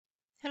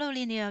Hello,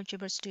 linear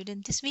algebra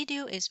student. This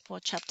video is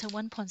for chapter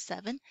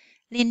 1.7,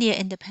 linear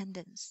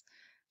independence.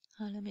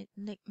 Let me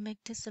make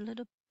this a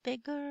little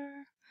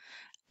bigger.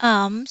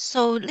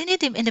 So linear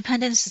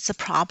independence is the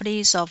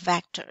properties of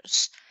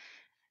vectors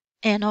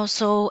and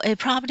also a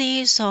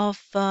properties of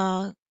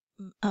columns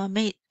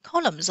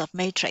of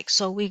matrix.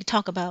 So we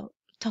talk about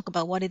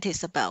what it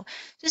is about.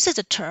 This is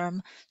a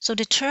term. So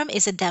the term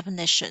is a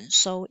definition.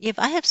 So if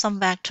I have some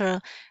vector,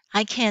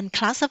 I can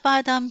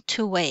classify them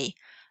two ways.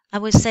 I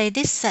would say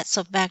these sets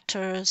of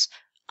vectors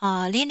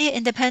are linear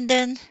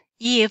independent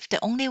if the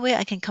only way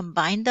I can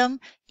combine them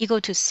equal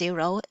to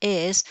 0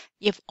 is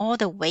if all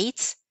the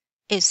weights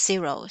is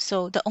 0.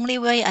 So the only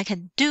way I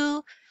can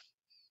do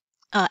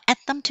add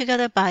them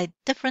together by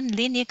different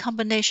linear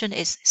combination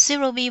is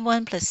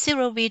 0v1 plus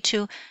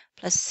 0v2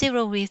 plus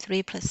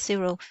 0v3 plus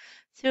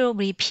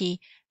 0v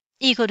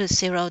equal to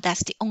 0.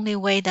 That's the only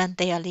way that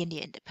they are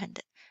linear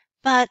independent.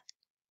 But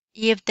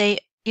if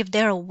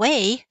there are a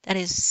way that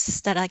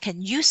I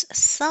can use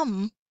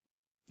some,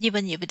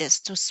 even if it is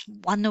just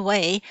one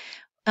way,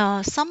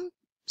 some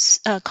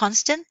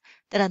constant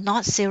that are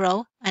not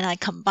 0, and I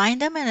combine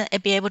them and I'll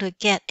be able to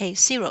get a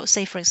 0.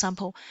 Say, for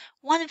example,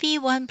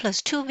 1v1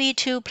 plus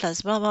 2v2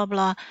 plus blah, blah,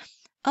 blah.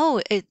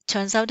 Oh, it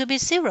turns out to be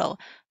 0.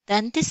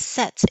 Then this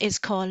set is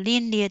called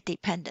linear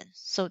dependent.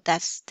 So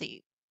that's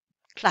the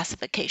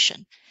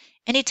classification.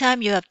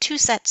 Anytime you have two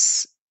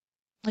sets,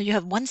 or you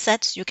have one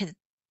set, you can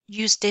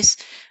use this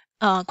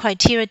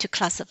criteria to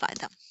classify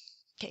them.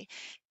 Okay,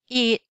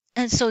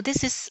 and so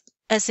this is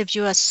as if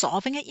you are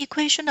solving an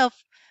equation of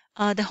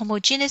the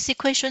homogeneous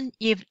equation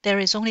if there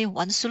is only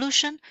one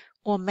solution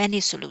or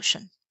many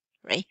solutions,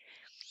 right?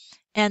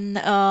 And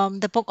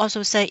the book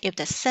also say if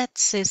the set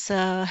is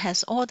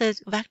has all the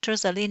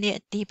vectors are linear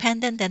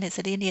dependent, then it's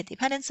a linear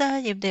dependent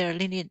set. If they are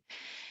linear,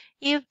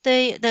 if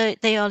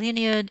they are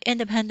linear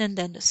independent,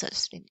 then it's a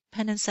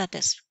independent set.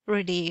 That's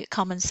really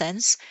common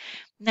sense.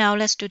 Now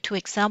let's do two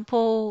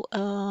examples.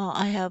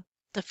 I have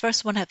the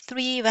first one have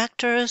three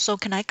vectors, so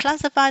can I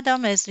classify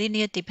them as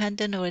linear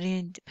dependent or linear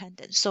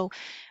independent? So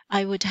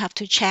I would have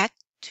to check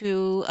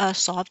to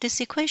solve this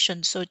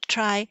equation. So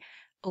try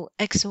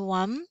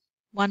x1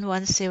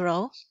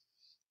 110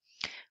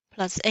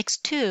 plus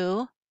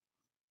x2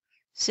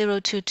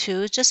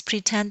 022. Just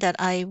pretend that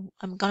I'm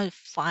going to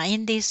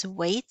find these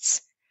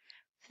weights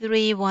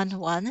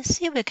 311.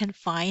 See if I can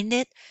find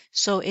it.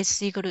 So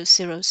it's equal to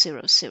 0,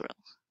 0, 0.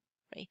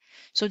 Right?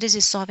 So this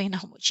is solving a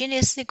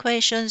homogeneous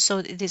equation. So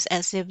it is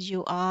as if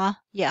you are,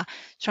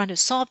 trying to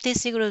solve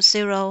this equal to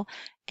 0.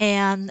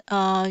 And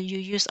you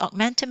use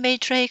augmented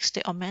matrix.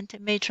 The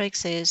augmented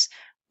matrix is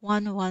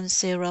 1, 1,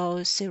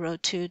 0, 0,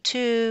 2,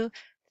 2,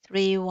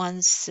 3,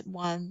 1,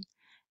 1,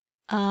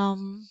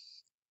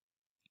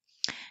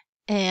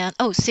 and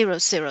 0,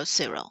 0,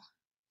 0.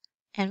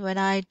 And when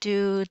I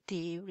do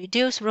the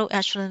reduced row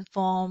echelon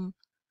form,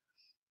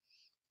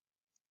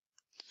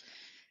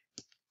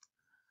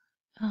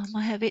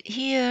 I have it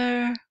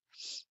here.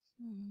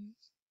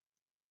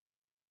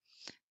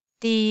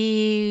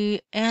 The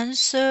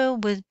answer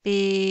would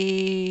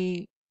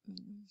be,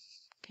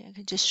 okay, I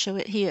can just show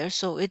it here.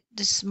 So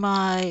this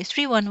my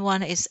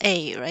 311 is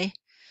A, right?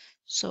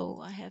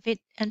 So I have it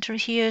enter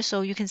here.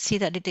 So you can see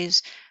that it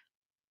is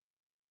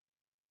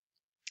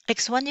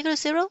x1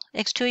 equals 0,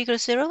 x2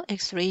 equals 0,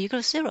 x3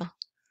 equals 0,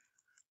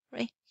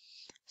 right?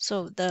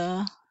 So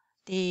the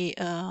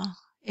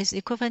is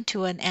equivalent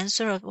to an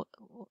answer of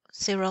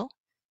 0,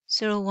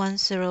 0, 1,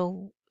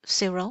 0,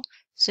 0,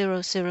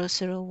 0, 0,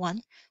 0,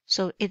 1.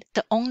 So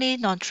the only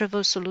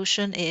non-trivial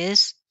solution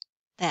is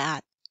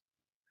that.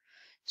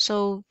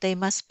 So they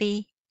must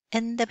be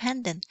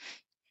independent.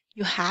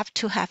 You have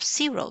to have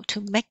 0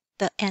 to make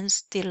the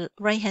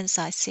right-hand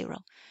side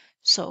 0.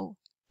 So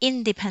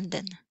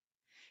independent.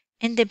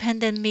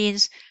 Independent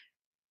means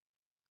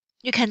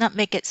you cannot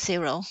make it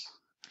 0.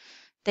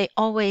 They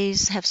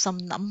always have some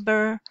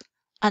number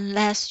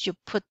unless you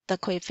put the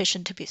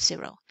coefficient to be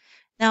 0.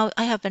 Now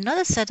I have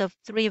another set of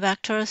three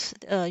vectors.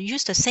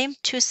 Use the same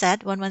two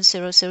set 1, 1,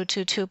 0, 0,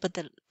 2, 2, but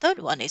the third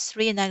one is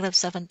 3, negative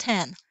 7,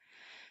 10.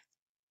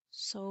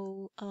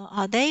 So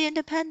are they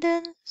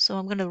independent? So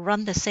I'm going to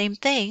run the same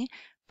thing,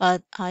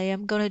 but I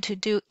am going to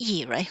do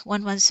E, right?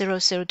 1, 1, 0,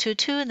 0, 2,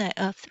 2,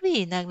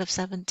 3, negative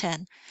 7,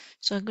 10.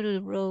 So I'm going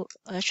to row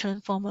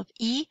echelon form of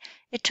E.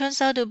 It turns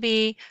out to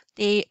be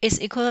is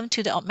equivalent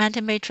to the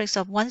augmented matrix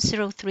of 1,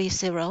 0, 3,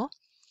 0.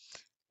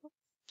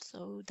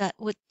 So that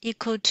would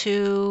equal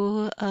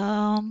to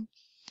 1,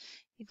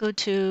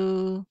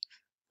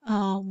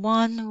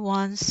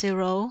 1,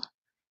 0,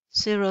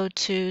 0,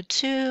 2,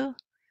 2,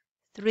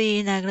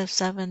 3, negative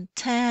 7,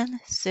 10,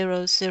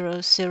 0,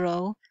 0,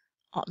 0,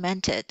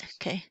 augmented,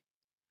 okay?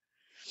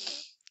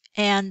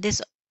 And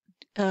this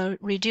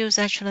reduced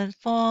echelon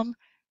form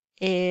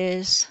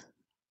is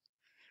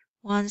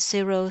 1,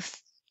 0,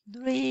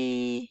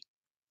 3,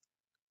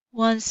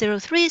 1, 0,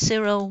 3,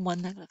 0,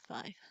 1, negative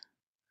 5.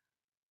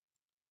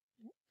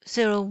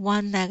 0,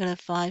 1, negative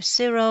 5,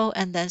 0,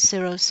 and then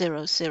 0,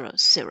 0, 0,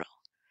 0.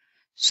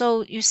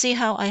 So you see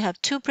how I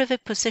have 2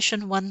 prefix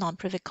position, 1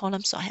 non-prefix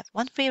column. So I have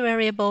 1 free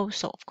variable.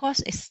 So of course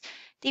it's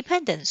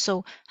dependent.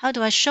 So how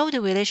do I show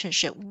the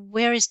relationship?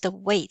 Where is the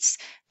weights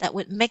that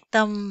would make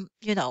them,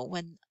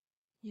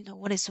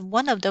 what is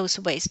one of those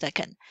weights that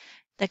can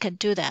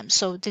do them?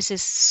 So this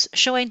is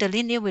showing the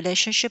linear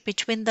relationship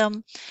between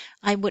them.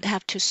 I would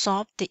have to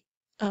solve the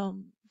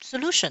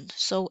solution.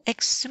 So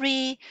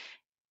x3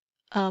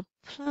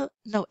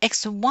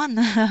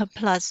 x1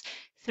 plus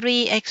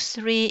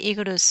 3x3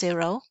 equal to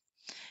 0,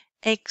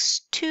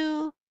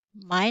 x2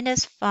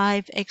 minus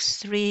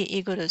 5x3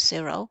 equal to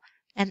 0,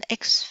 and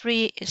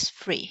x3 is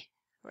free,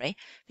 right?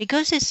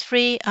 Because it's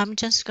free, I'm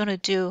just going to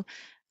do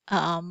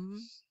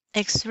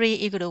x3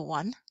 equal to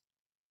 1.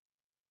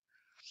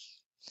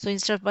 So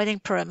instead of writing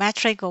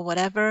parametric or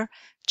whatever,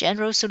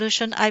 general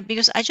solution,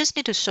 because I just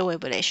need to show a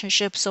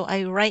relationship, so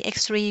I write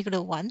x3 equal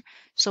to 1.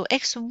 So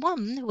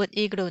x1 would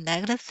equal to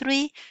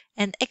 -3,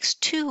 and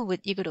x2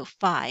 would equal to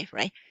 5,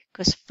 right?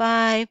 Because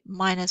 5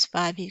 minus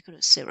 5 equal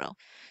to 0.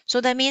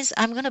 So that means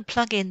I'm going to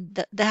plug in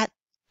that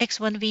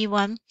x1,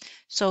 v1.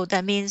 So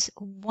that means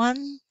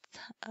x1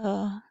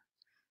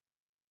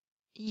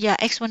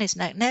 is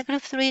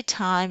 -3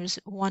 times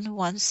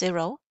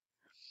 110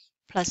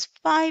 plus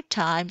 5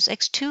 times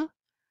x2,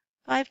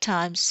 5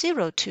 times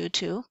 0, 2,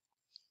 2,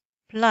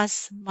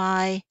 plus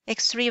my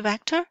x3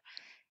 vector,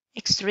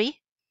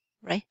 x3,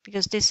 right?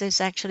 Because this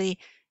is actually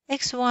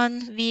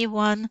x1,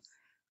 v1,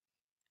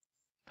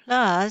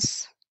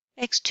 plus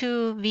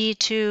x2,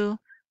 v2,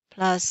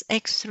 plus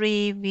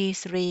x3,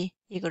 v3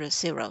 equal to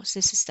 0. So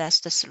that's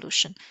the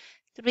solution.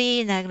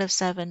 3,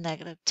 -7,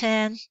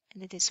 -10,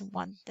 and it is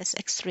 1. That's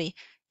x3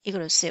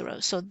 equal to 0.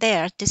 So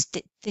there, this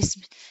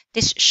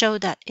show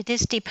that it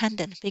is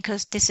dependent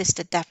because this is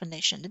the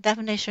definition. The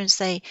definition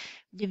say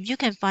if you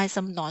can find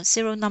some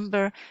non-zero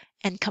number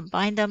and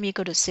combine them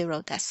equal to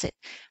 0, that's it.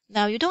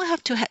 Now you don't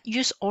have to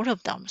use all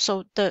of them.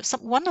 So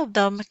one of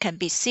them can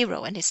be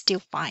 0 and it's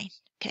still fine.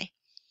 Okay.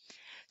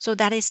 So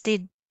that is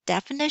the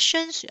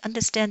definitions. You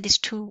understand this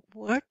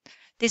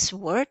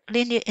word,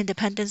 linear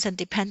independence and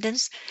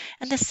dependence.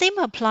 And the same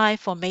apply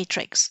for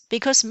matrix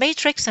because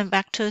matrix and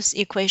vectors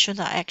equations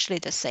are actually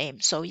the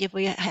same. So if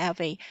we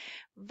have a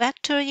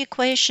vector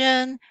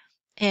equation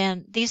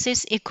and this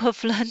is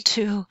equivalent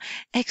to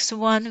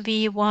x1,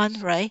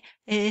 v1, right?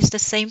 It is the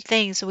same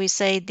thing. So we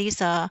say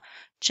these are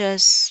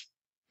just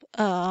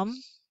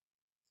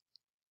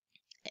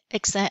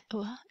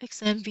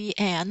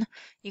xmvn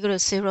equal to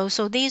 0.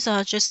 So these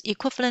are just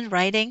equivalent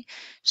writing.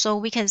 So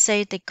we can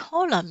say the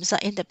columns are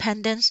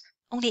independent,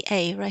 only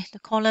A, right? The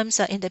columns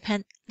are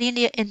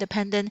linear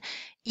independent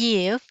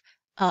if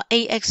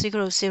AX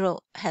equal to 0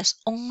 has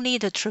only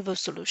the trivial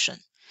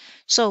solution.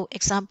 So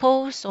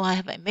example, so I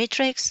have a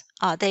matrix.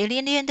 Are they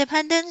linear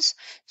independent?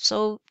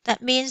 So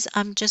that means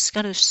I'm just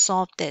going to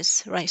solve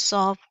this, right?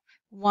 Solve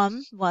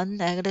 1, 1,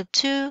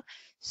 -2,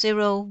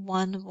 0,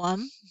 1,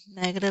 1,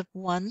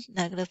 -1,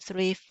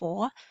 -3,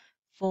 4,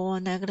 4,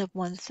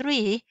 -1,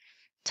 3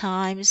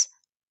 times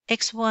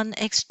x1,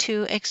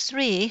 x2,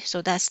 x3.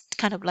 So that's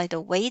kind of like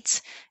the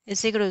weights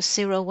is equal to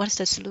 0. What's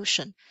the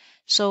solution?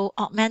 So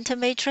augmented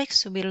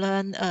matrix, we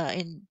learned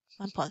in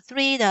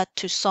 1.3 that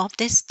to solve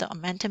this, the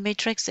augmented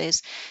matrix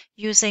is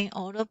using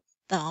all of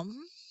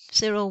them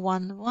 0,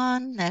 1,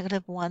 1,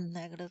 -1,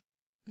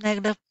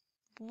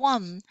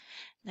 -1,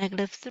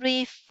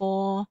 -3,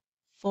 4,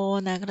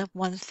 4,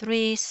 -1,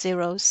 3,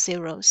 0,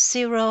 0,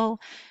 0,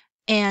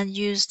 and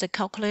use the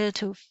calculator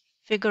to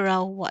figure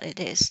out what it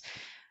is.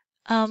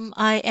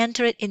 I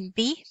enter it in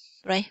B,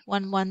 right?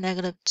 1, 1,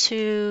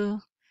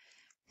 -2,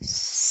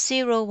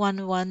 0,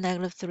 1, 1,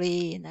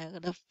 -3,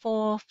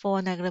 -4,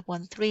 4,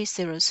 -1, 3,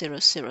 0, 0,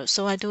 0.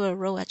 So I do a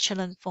row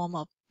echelon form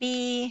of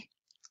B,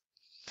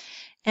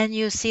 and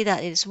you see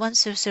that it is 1,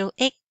 0, 0,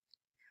 8,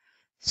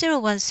 0,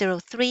 1, 0,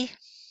 3,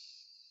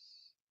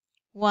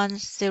 1,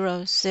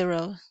 0,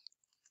 0,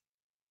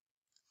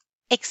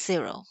 x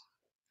 0,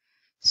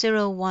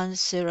 0, 1,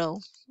 0,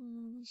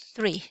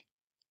 3,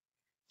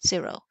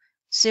 0,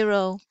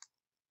 0,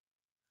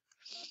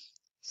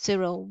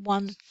 0,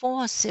 1,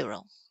 4,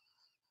 0.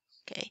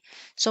 Okay,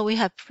 so we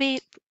have three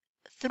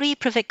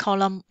prefix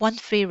column, 1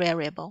 free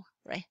variable,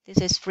 right? This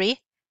is free,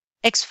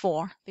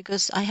 x4,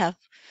 because I have,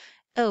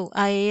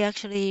 I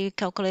actually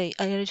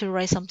I need to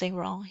write something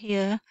wrong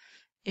here.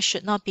 It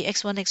should not be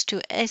x1,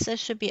 x2, it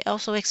should be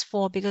also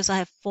x4 because I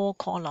have 4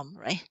 column,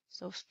 right?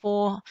 So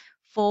four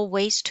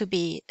ways to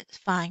be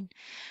fine.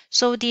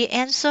 So the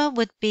answer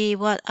would be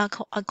what,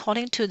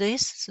 according to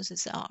this, so this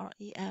is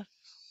REF.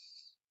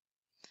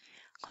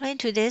 According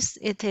to this,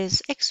 it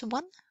is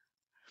x1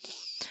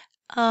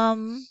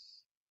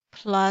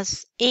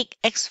 plus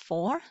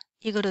 8x4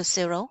 equal to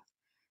 0,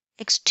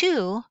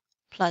 x2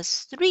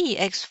 plus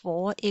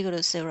 3x4 equal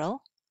to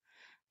 0,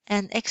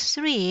 and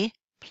x3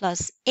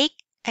 plus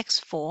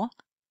 8x4,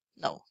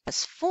 no,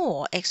 plus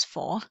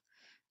 4x4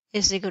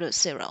 is equal to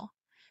 0.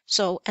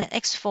 So an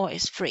x4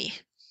 is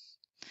free.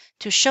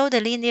 To show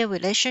the linear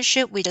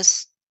relationship, we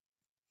just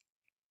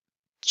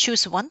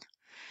choose one.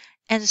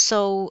 And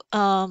so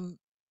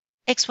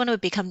x1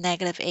 would become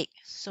 -8.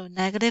 So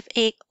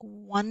 -8,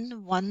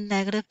 1, 1,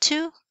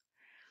 -2,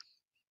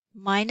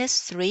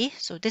 -3.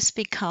 So this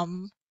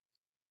become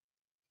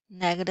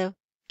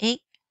 -8.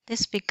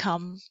 This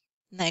become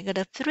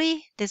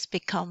 -3. This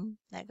become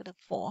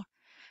 -4.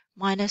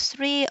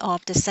 -3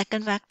 of the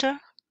second vector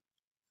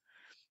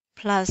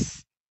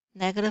plus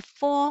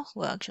 -4,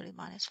 well, actually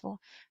 -4,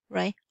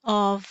 right,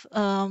 of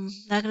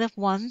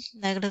 -1,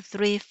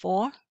 -3,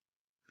 4,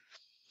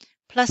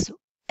 plus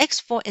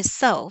x4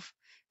 itself,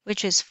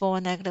 which is 4,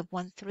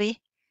 -1, 3,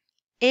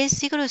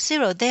 is equal to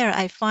 0. There,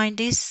 I find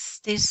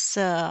this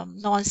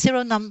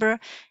non-zero number,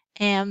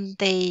 and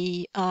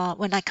they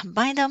when I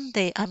combine them,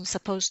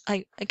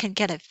 I can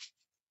get a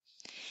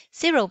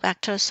 0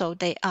 vector, so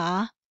they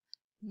are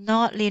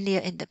not linear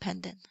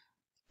independent.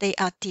 They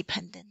are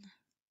dependent.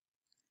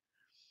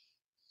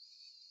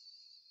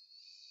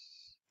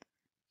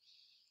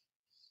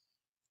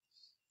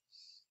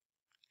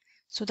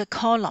 So the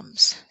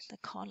columns.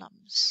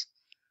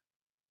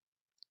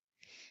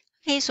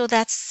 Okay, so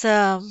that's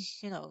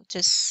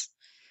just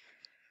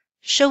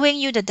showing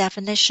you the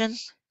definition.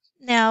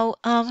 Now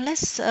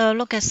let's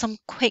look at some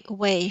quick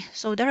way.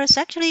 So there is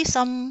actually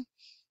some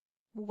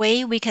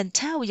way we can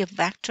tell if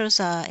vectors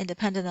are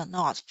independent or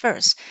not.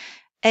 First,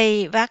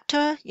 a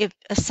vector, if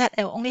a set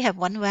only have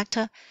one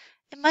vector,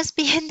 it must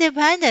be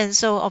independent.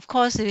 So of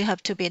course it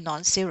have to be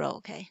non-zero.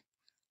 Okay,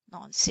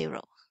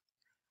 non-zero.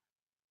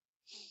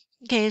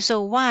 Okay,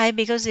 so why?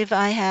 Because if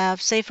I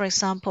have, say for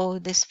example,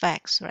 this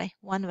facts, right?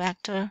 One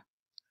vector.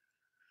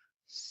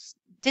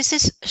 This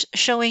is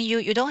showing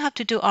you don't have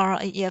to do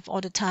REF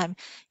all the time.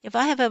 If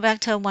I have a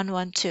vector 1,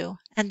 1, 2,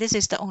 and this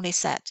is the only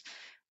set,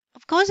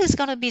 of course it's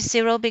going to be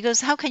 0,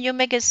 because how can you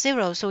make it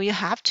 0? So you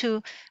have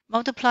to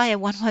multiply a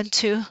 1, 1,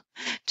 2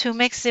 to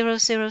make 0,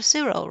 0,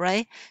 0,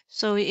 right?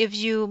 So if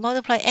you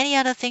multiply any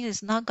other thing,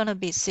 it's not going to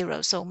be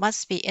 0. So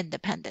must be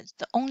independent.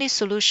 The only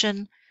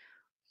solution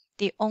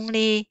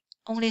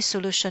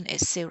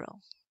is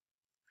 0.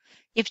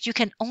 If you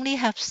can only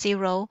have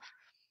 0,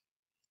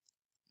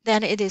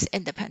 then it is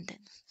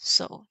independent.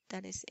 So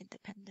that is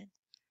independent.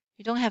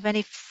 You don't have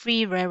any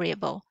free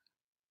variable,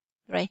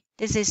 right?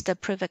 This is the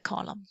private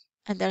column,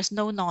 and there's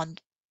no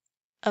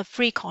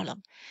free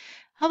column.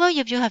 How about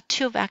if you have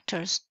two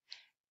vectors?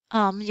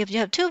 If you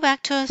have two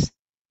vectors,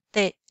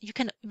 you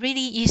can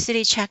really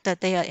easily check that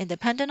they are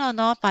independent or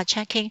not by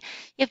checking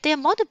if they are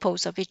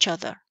multiples of each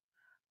other,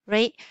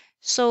 right?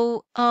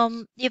 So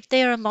if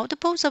they are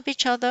multiples of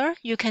each other,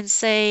 you can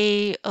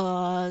say,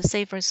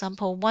 say for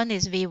example, one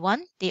is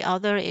v1, the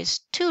other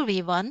is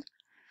 2v1.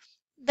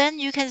 Then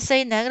you can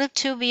say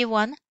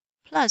 -2v1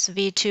 plus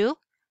v2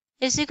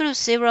 is equal to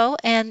 0,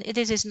 and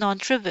this is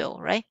non-trivial,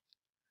 right?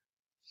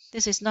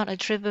 This is not a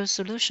trivial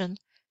solution,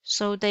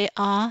 so they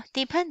are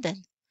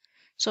dependent.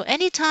 So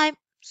anytime,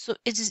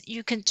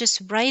 you can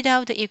just write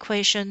out the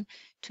equation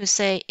to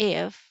say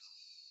if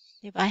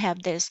I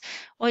have this,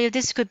 or if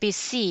this could be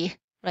c,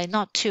 right?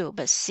 Not 2,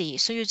 but c.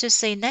 So you just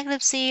say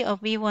 -c of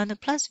v1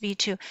 plus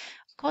v2.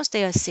 Of course,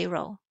 they are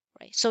 0,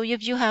 right? So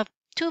if you have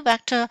two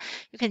vector,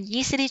 you can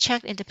easily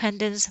check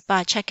independence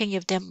by checking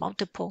if they're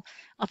multiple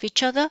of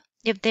each other.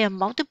 If they are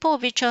multiple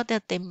of each other,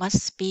 they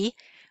must be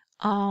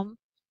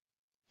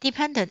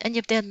dependent. And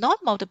if they're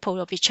not multiple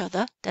of each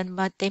other, then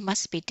they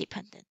must be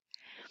dependent.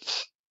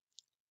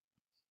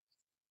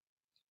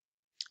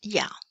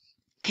 Yeah.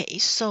 Okay.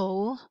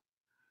 So,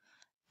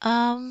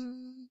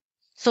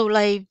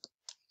 like,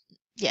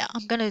 yeah,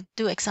 I'm gonna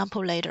do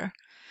example later.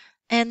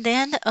 And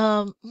then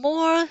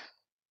more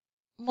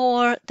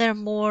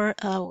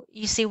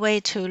easy way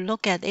to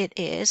look at it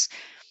is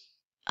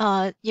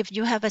if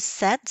you have a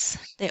set,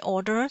 the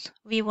order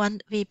v1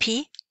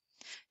 vp,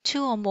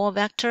 two or more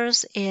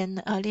vectors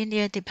in a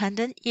linear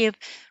dependent if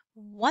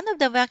one of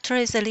the vector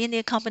is a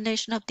linear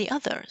combination of the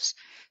others.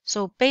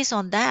 So based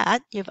on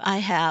that, if I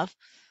have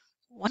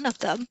one of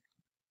them,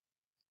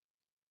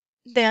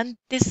 then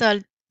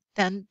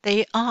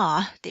they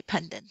are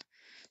dependent.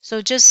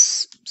 So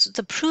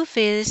the proof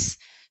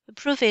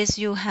is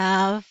you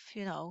have,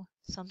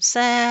 some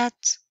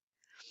sets,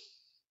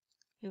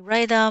 you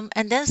write them,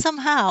 and then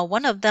somehow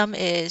one of them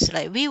is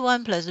like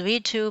v1 plus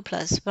v2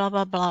 plus blah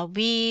blah blah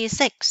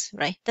v6,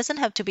 right? Doesn't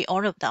have to be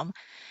all of them.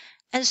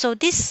 And so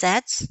these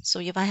sets, so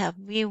if I have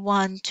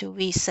v1 to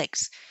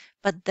v6,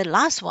 but the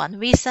last one,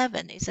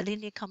 v7, is a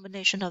linear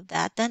combination of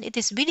that, then it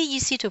is really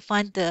easy to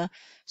find the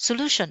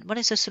solution. What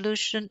is the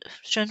solution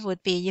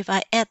would be if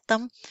I add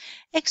them,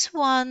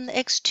 x1,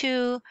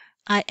 x2,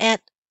 I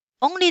add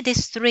only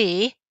these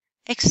three,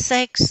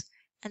 x6,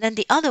 and then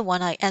the other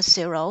one I add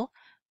 0,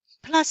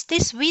 plus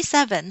this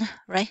v7,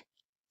 right?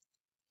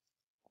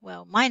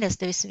 Well, minus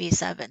this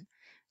v7,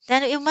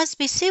 then it must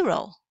be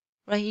 0,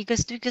 right?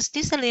 Because this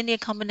is a linear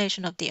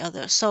combination of the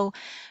other. So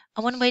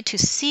one way to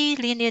see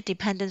linear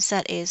dependent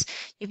set is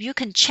if you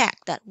can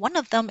check that one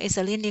of them is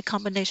a linear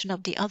combination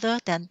of the other,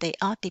 then they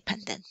are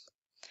dependent.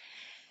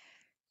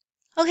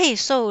 Okay,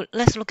 so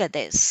let's look at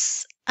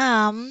this.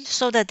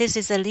 So that this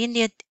is a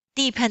linear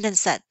dependent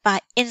set by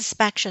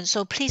inspection.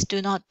 So please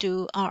do not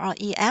do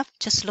RREF,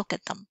 just look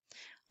at them.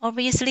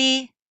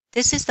 Obviously,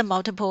 this is the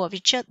multiple of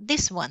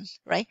this one,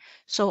 right?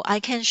 So I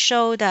can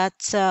show that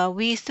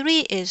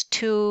V3 is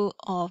 2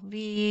 of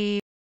V